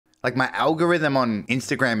Like my algorithm on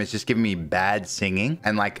Instagram is just giving me bad singing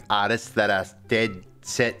and like artists that are dead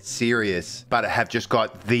set serious, but have just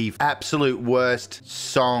got the absolute worst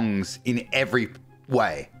songs in every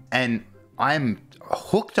way. And I'm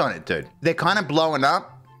hooked on it, dude. They're kind of blowing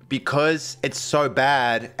up because it's so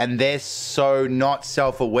bad and they're so not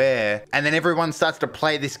self-aware. And then everyone starts to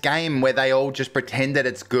play this game where they all just pretend that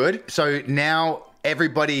it's good. So now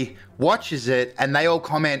everybody watches it and they all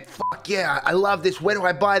comment, fuck yeah, I love this, where do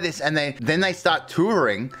I buy this? And then they start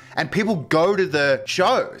touring and people go to the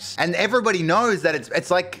shows and everybody knows that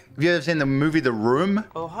it's like, have you ever seen the movie The Room?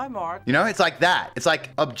 Oh, hi, Mark. You know, it's like that. It's like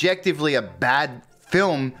objectively a bad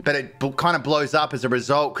film, but it kind of blows up as a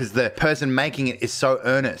result because the person making it is so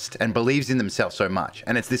earnest and believes in themselves so much.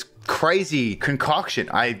 And it's this crazy concoction.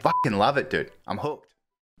 I fucking love it, dude. I'm hooked.